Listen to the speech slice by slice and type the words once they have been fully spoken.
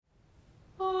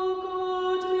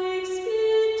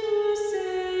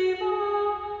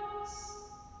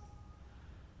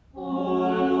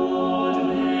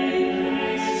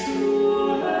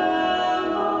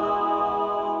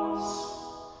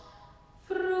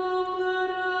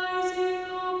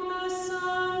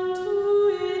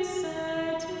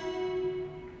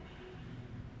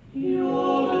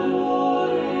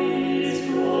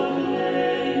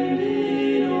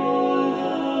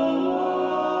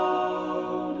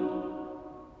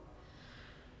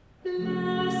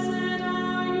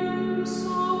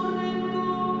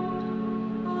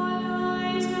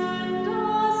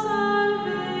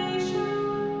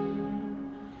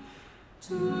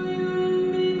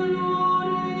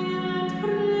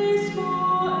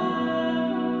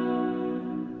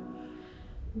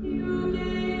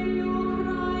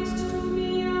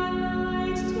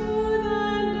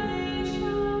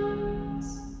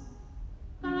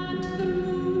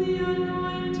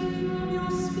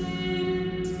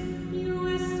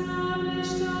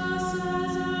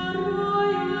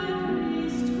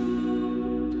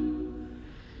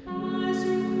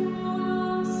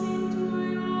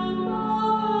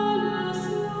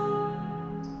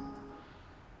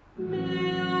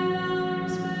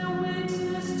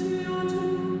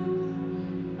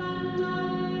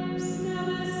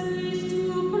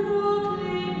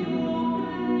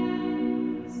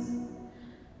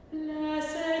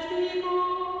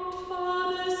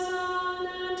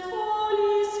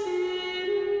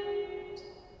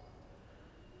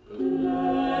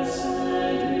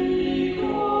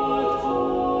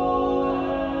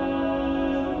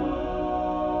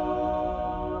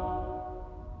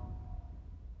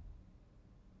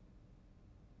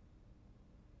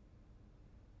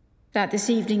That this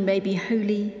evening may be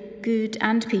holy, good,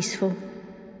 and peaceful,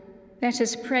 let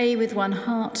us pray with one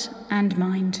heart and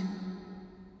mind.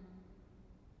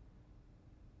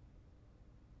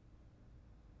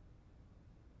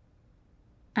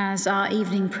 As our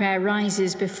evening prayer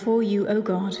rises before you, O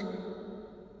God,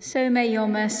 so may your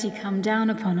mercy come down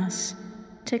upon us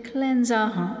to cleanse our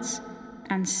hearts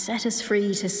and set us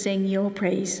free to sing your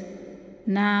praise,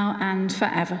 now and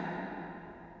forever.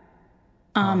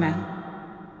 Amen.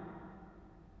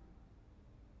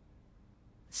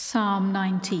 Psalm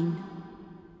 19.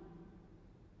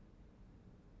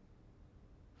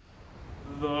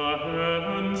 The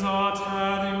heavens are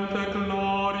telling the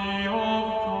glory of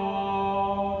God,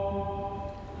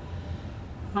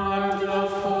 and the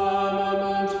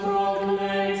firmament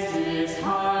proclaims his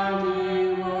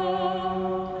handiwork.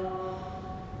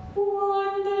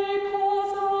 One day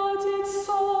pours out its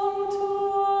song to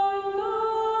another,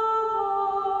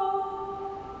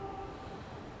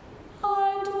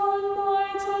 and one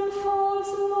night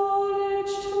unfolds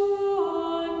knowledge to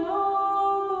another.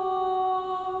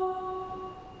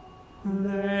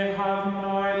 They have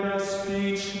neither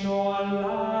speech nor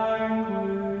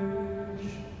language,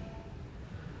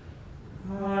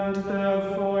 and their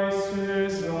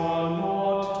voices are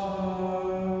not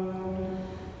heard.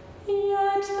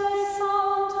 Yet the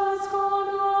sound has gone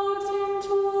out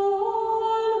into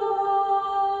all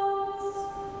lands,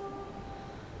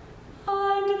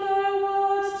 and their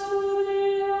words to the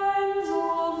ends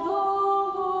of the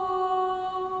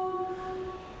world.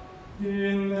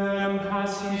 In them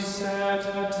has he set a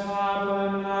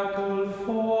tabernacle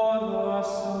for the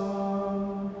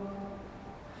sun,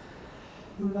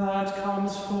 that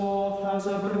comes forth as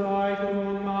a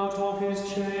bridegroom out of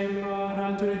his chamber,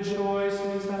 and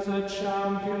rejoices as a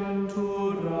champion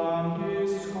to run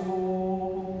his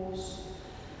course.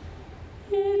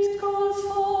 It goes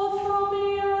forth from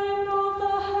the end of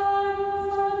the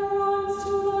heavens and runs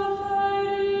to the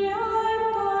very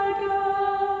end again.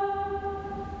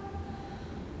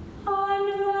 And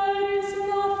there is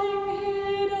nothing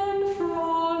hidden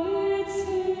from its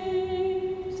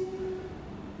heat.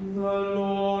 The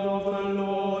Lord of the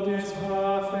Lord is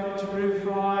perfect,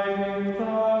 reviving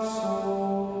the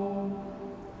soul.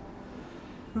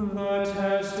 The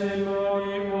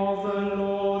testimony of the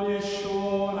Lord is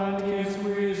sure, and gives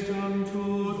wisdom to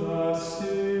the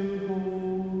simple.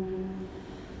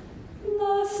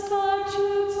 The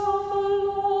statutes of the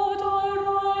Lord are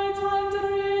right and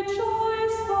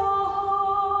rejoice the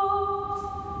heart.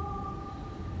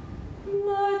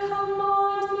 The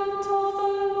commandment of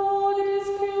the Lord is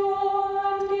pure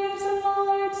and gives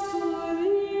light to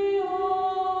the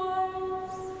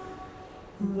eyes.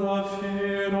 The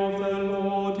fear of the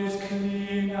Lord is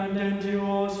clean and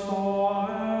endures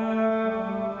forever.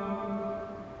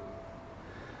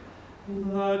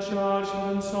 The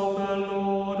judgments of the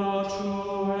Lord are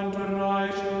true and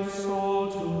righteous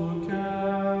altogether.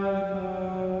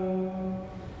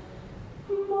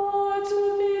 More to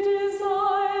be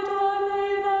desired are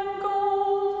they than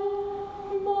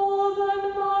gold, more than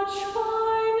much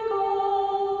fine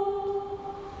gold.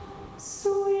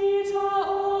 Sweeter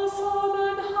also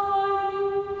than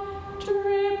honey,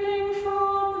 dripping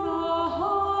from the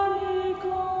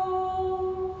honeycomb.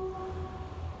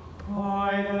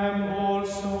 By them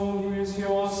also is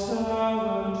your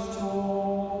servant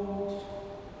taught,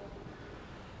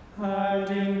 and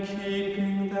in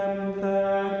keeping them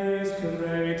there is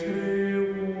great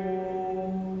reward.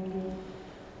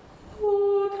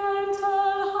 Who can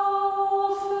tell how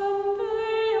often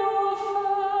they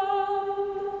offend?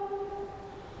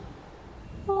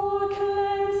 Oh,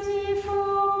 cleanse me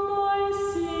from my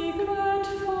secret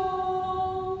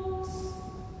faults.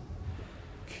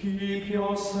 Keep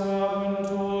your servant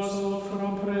also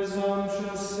from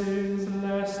presumptuous sins,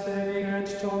 lest they get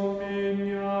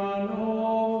dominion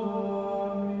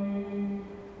over me.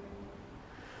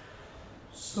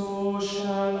 So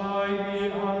shall I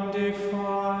be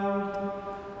undefiled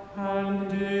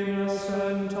and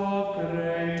innocent of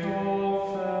great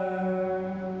offense.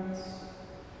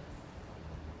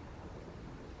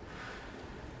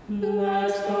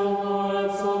 Let the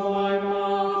words of my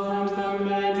mouth and the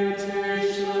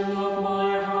meditation of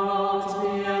my heart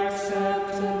be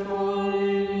acceptable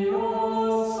in your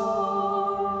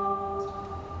sight.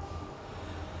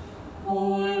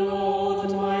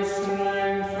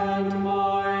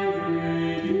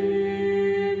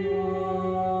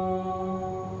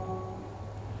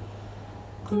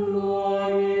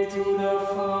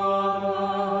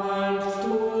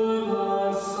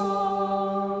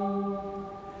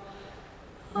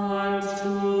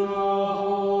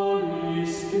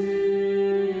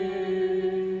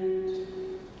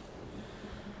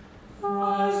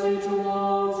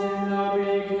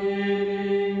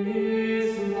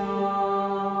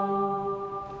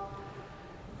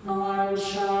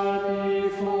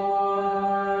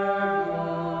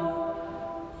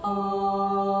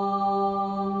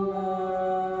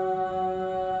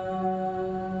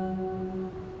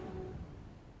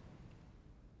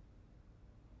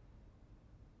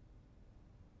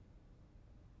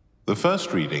 The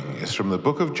first reading is from the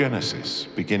book of Genesis,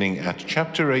 beginning at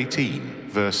chapter 18,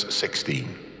 verse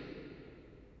 16.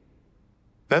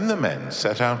 Then the men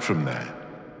set out from there,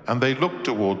 and they looked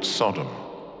towards Sodom,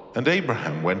 and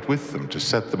Abraham went with them to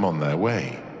set them on their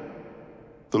way.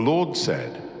 The Lord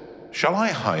said, "Shall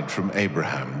I hide from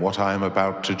Abraham what I am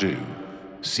about to do,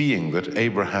 seeing that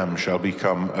Abraham shall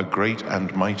become a great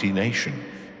and mighty nation,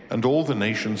 and all the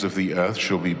nations of the earth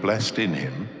shall be blessed in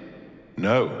him?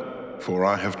 No, for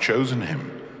I have chosen him,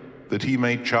 that he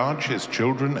may charge his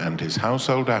children and his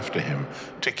household after him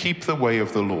to keep the way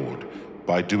of the Lord,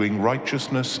 by doing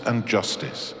righteousness and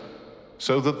justice,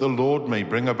 so that the Lord may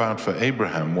bring about for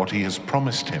Abraham what he has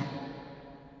promised him."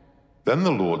 Then the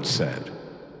Lord said,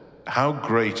 "How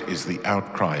great is the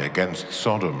outcry against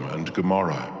Sodom and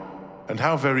Gomorrah, and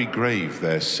how very grave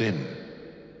their sin!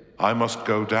 I must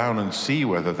go down and see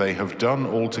whether they have done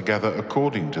altogether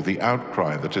according to the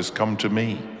outcry that has come to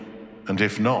me, and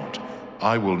if not,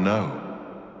 I will know."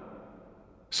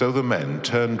 So the men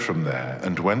turned from there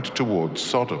and went towards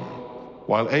Sodom,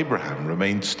 while Abraham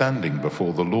remained standing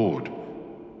before the Lord.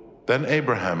 Then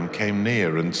Abraham came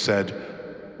near and said,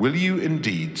 "Will you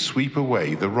indeed sweep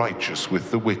away the righteous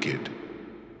with the wicked?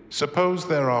 Suppose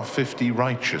there are 50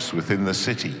 righteous within the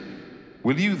city.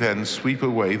 Will you then sweep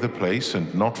away the place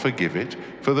and not forgive it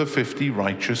for the 50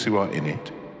 righteous who are in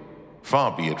it?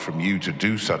 Far be it from you to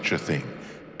do such a thing,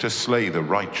 to slay the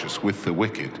righteous with the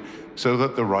wicked, so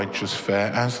that the righteous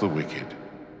fare as the wicked.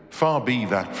 Far be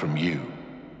that from you.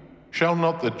 Shall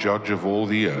not the judge of all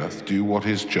the earth do what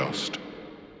is just?"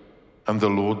 And the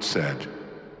Lord said,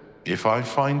 "If I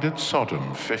find at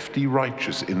Sodom 50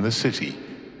 righteous in the city,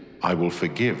 I will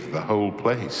forgive the whole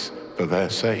place for their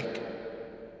sake."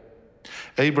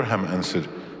 Abraham answered,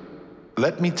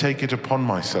 "Let me take it upon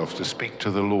myself to speak to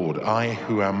the Lord, I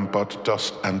who am but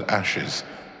dust and ashes.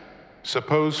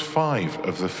 Suppose 5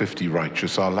 of the 50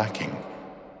 righteous are lacking.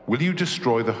 Will you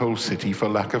destroy the whole city for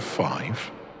lack of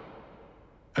 5?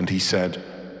 And he said,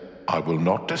 "I will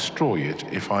not destroy it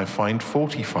if I find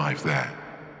 45 there."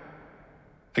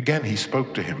 Again he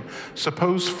spoke to him,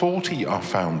 "Suppose 40 are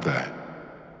found there."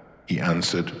 He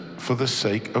answered, "For the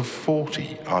sake of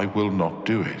 40 I will not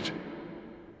do it."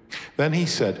 Then he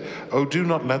said, "Oh, do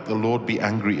not let the Lord be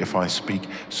angry if I speak.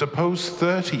 Suppose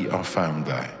 30 are found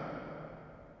there."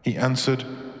 He answered,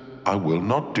 "I will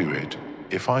not do it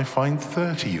if I find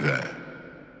 30 there."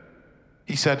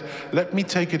 He said, "Let me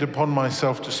take it upon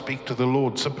myself to speak to the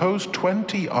Lord. Suppose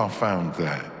 20 are found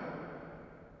there."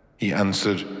 He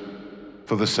answered,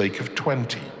 "For the sake of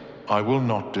 20, I will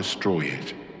not destroy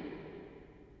it."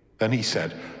 Then he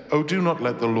said, "Oh, do not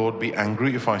let the Lord be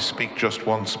angry if I speak just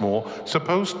once more.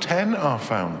 Suppose 10 are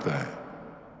found there."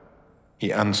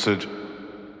 He answered,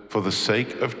 "For the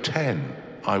sake of 10,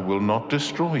 I will not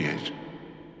destroy it."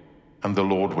 And the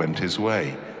Lord went his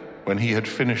way when he had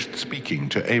finished speaking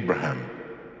to Abraham,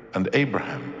 and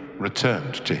Abraham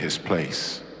returned to his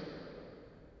place.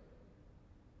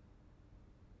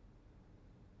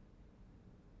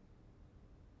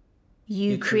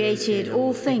 You created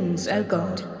all things, O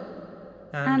God,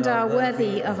 and are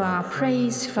worthy of our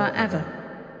praise forever.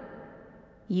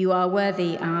 You are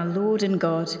worthy, our Lord and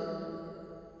God,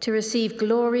 to receive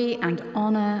glory and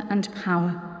honor and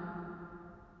power.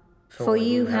 For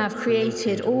you have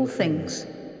created all things,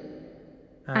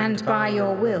 and by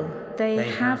your will they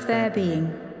have their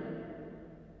being.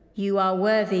 You are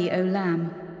worthy, O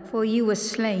Lamb, for you were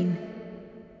slain,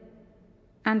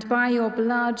 and by your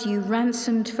blood you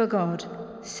ransomed for God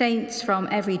saints from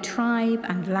every tribe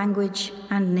and language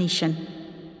and nation.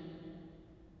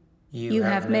 You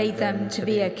have made them to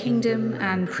be a kingdom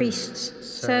and priests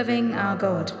serving our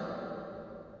God,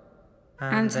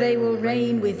 and they will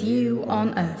reign with you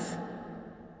on earth.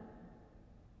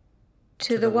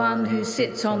 To the one who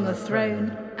sits on the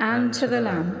throne and to the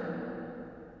Lamb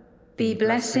be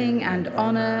blessing and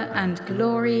honor and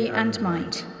glory and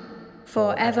might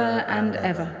forever and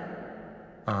ever.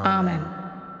 Amen.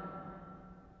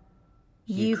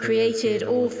 You created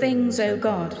all things, O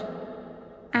God,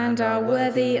 and are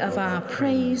worthy of our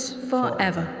praise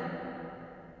forever.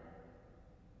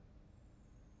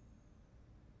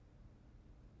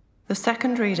 The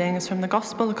second reading is from the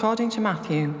Gospel according to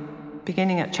Matthew,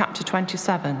 beginning at chapter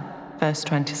 27, verse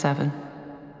 27.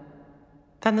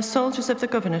 Then the soldiers of the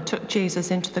governor took Jesus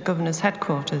into the governor's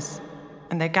headquarters,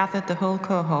 and they gathered the whole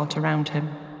cohort around him.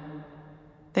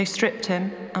 They stripped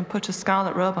him and put a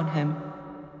scarlet robe on him,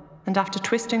 and after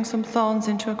twisting some thorns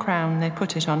into a crown, they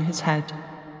put it on his head.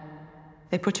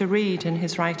 They put a reed in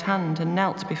his right hand and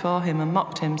knelt before him and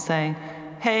mocked him, saying,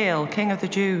 "Hail, King of the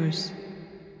Jews!"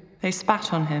 They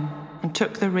spat on him and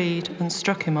took the reed and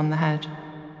struck him on the head.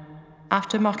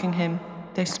 After mocking him,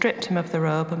 they stripped him of the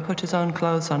robe and put his own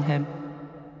clothes on him.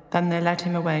 Then they led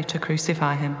him away to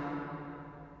crucify him.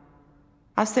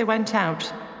 As they went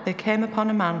out, they came upon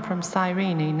a man from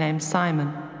Cyrene named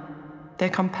Simon. They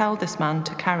compelled this man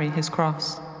to carry his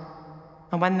cross.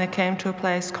 And when they came to a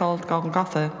place called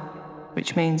Golgotha,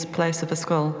 which means place of a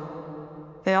skull,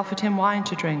 they offered him wine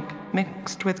to drink,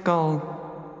 mixed with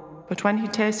gall. But when he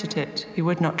tasted it, he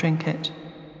would not drink it.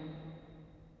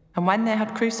 And when they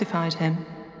had crucified him,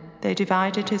 they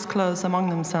divided his clothes among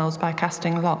themselves by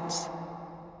casting lots.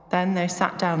 Then they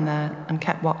sat down there and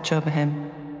kept watch over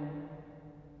him.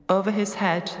 Over his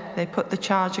head they put the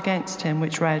charge against him,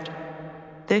 which read,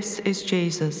 "This is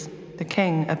Jesus, the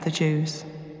King of the Jews."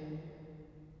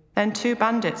 Then 2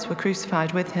 bandits were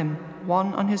crucified with him,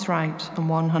 one on his right and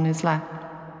one on his left.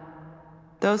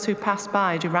 Those who passed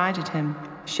by derided him,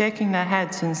 shaking their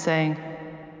heads and saying,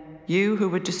 "You who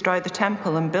would destroy the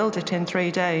temple and build it in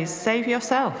 3 days, save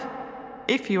yourself.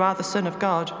 If you are the Son of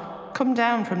God, come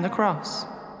down from the cross."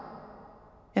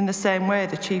 In the same way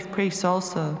the chief priests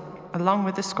also, along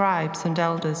with the scribes and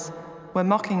elders, were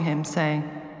mocking him, saying,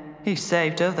 "He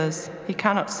saved others, he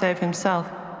cannot save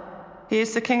himself. He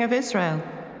is the King of Israel.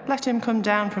 Let him come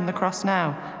down from the cross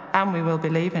now, and we will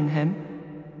believe in him.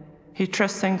 He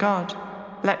trusts in God.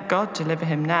 Let God deliver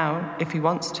him now, if he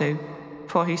wants to,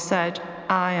 for he said,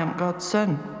 'I am God's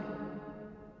son.'"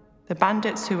 The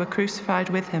bandits who were crucified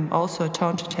with him also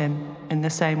taunted him in the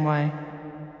same way.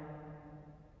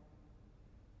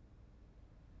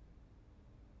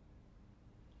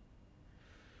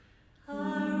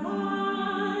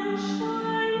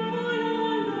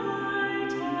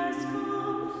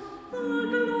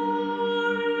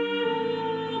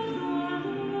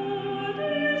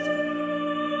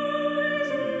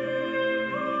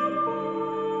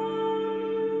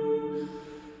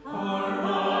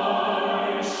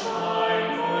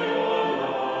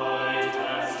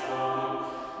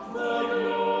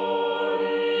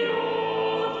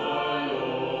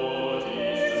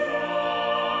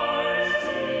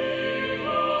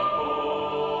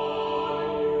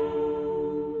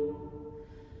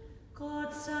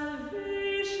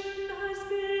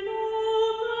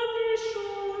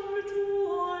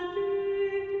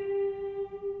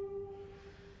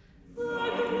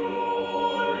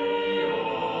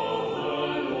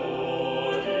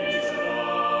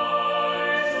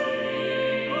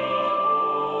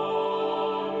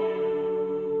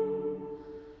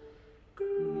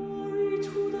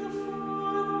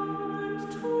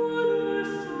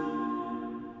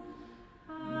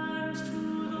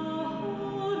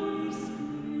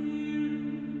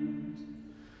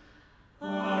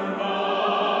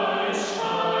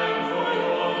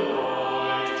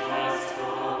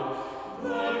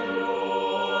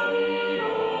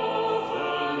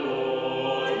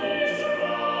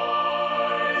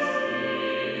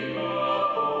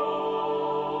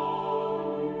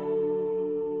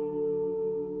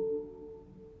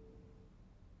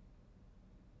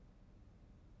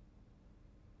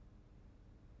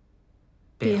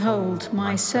 Behold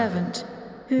my servant,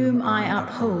 whom I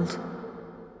uphold,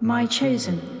 my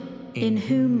chosen, in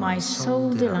whom my soul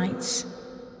delights,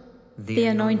 the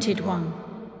Anointed One,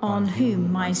 on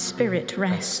whom my spirit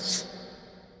rests.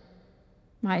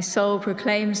 My soul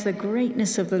proclaims the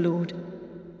greatness of the Lord.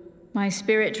 My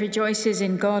spirit rejoices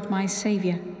in God my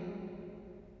Saviour.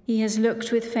 He has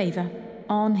looked with favour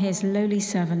on his lowly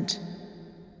servant.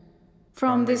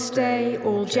 From this day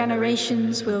all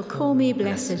generations will call me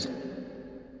blessed.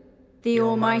 The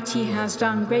Almighty has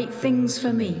done great things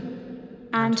for me,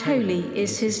 and holy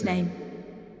is his name.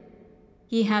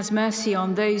 He has mercy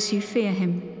on those who fear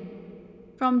him,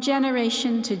 from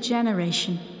generation to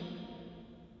generation.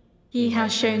 He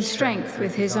has shown strength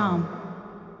with his arm,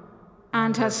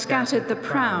 and has scattered the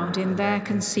proud in their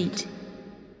conceit,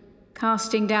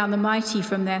 casting down the mighty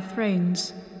from their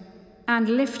thrones, and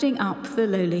lifting up the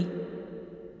lowly.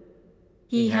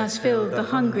 He has filled the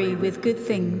hungry with good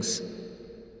things,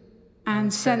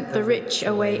 and sent the rich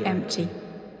away empty.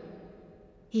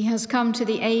 He has come to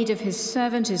the aid of his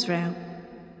servant Israel,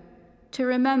 to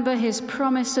remember his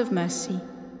promise of mercy,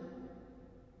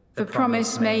 the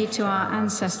promise made to our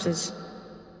ancestors,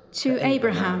 to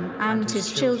Abraham and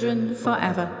his children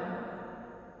forever.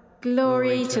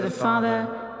 Glory to the Father,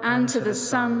 and to the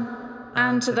Son,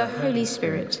 and to the Holy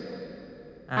Spirit,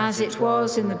 as it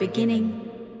was in the beginning,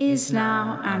 is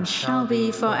now, and shall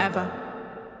be forever.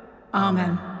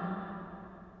 Amen.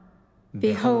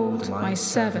 Behold my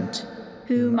servant,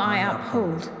 whom I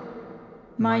uphold,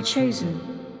 my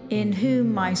chosen, in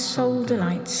whom my soul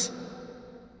delights,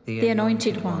 the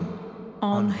Anointed One,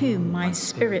 on whom my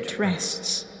spirit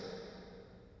rests.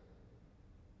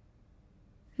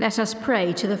 Let us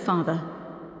pray to the Father.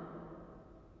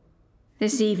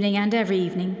 This evening and every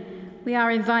evening, we are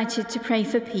invited to pray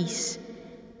for peace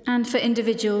and for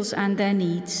individuals and their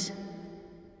needs.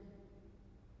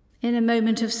 In a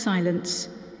moment of silence,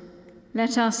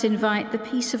 let us invite the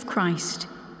peace of Christ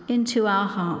into our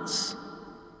hearts,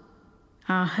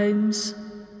 our homes,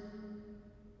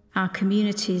 our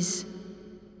communities,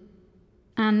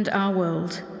 and our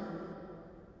world.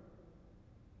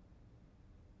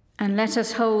 And let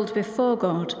us hold before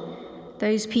God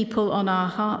those people on our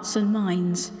hearts and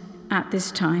minds at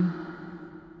this time.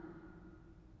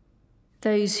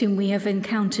 Those whom we have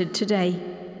encountered today,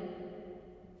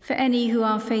 for any who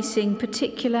are facing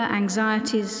particular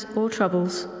anxieties or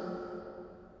troubles,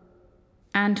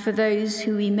 and for those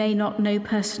who we may not know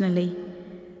personally,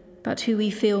 but who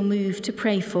we feel moved to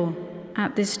pray for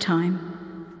at this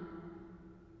time.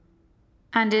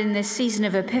 And in this season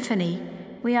of Epiphany,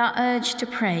 we are urged to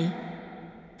pray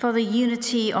for the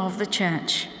unity of the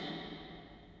Church,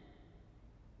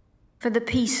 for the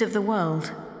peace of the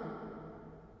world,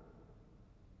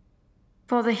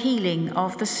 for the healing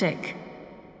of the sick,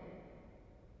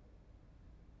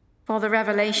 for the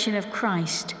revelation of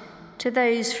Christ to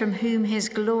those from whom his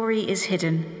glory is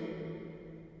hidden,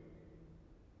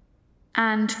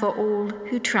 and for all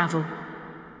who travel.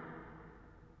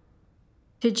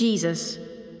 To Jesus,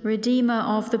 Redeemer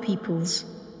of the peoples,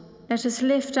 let us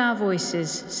lift our voices,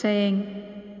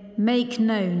 saying, "Make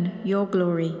known your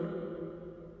glory."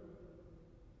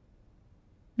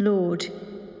 Lord,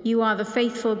 you are the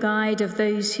faithful guide of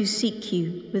those who seek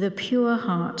you with a pure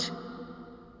heart.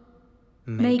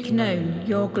 Make known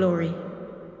your glory.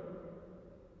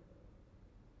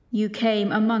 You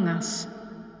came among us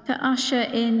to usher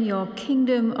in your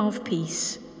kingdom of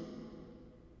peace.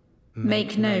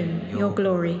 Make known your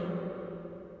glory.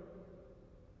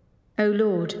 O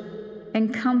Lord,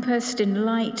 encompassed in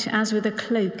light as with a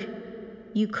cloak,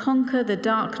 you conquer the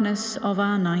darkness of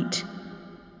our night.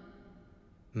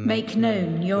 Make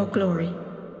known your glory.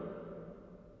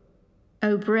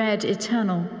 O bread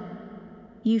eternal,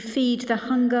 you feed the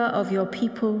hunger of your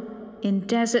people in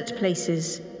desert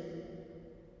places.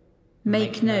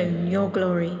 Make known your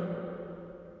glory.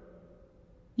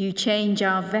 You change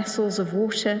our vessels of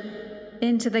water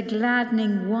into the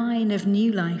gladdening wine of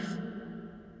new life.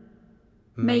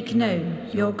 Make known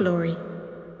your glory.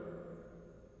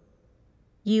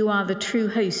 You are the true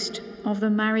host of the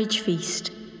marriage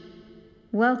feast,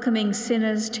 welcoming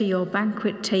sinners to your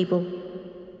banquet table.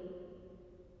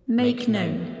 Make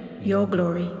known your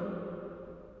glory.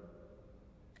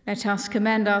 Let us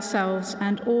commend ourselves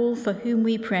and all for whom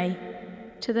we pray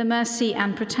to the mercy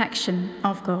and protection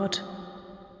of God.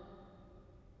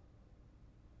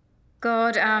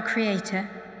 God, our Creator,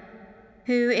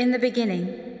 who in the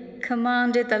beginning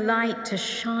commanded the light to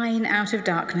shine out of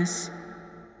darkness,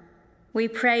 we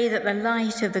pray that the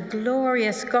light of the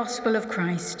glorious gospel of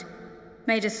Christ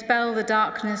may dispel the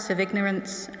darkness of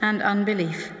ignorance and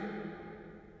unbelief.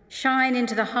 Shine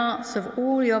into the hearts of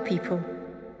all your people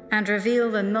and reveal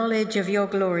the knowledge of your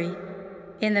glory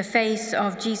in the face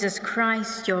of Jesus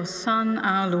Christ, your Son,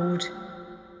 our Lord,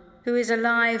 who is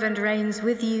alive and reigns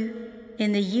with you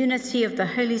in the unity of the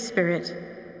Holy Spirit,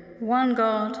 one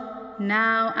God,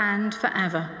 now and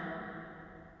forever.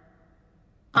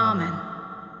 Amen.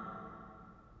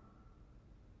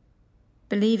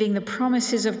 Believing the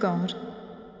promises of God,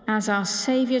 as our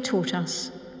Saviour taught us,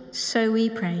 so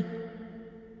we pray.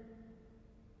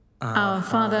 Our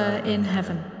Father in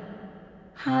heaven,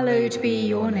 hallowed be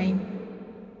your name.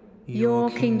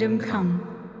 Your kingdom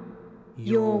come,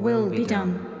 your will be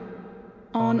done,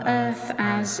 on earth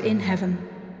as in heaven.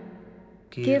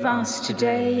 Give us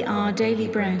today our daily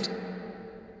bread.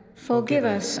 Forgive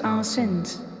us our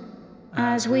sins,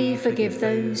 as we forgive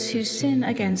those who sin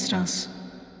against us.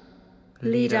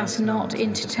 Lead us not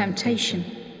into temptation,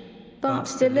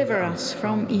 but deliver us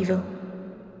from evil.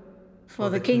 For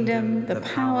the kingdom, the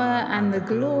power, and the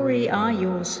glory are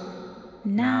yours,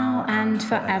 now and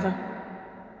forever.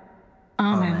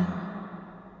 Amen.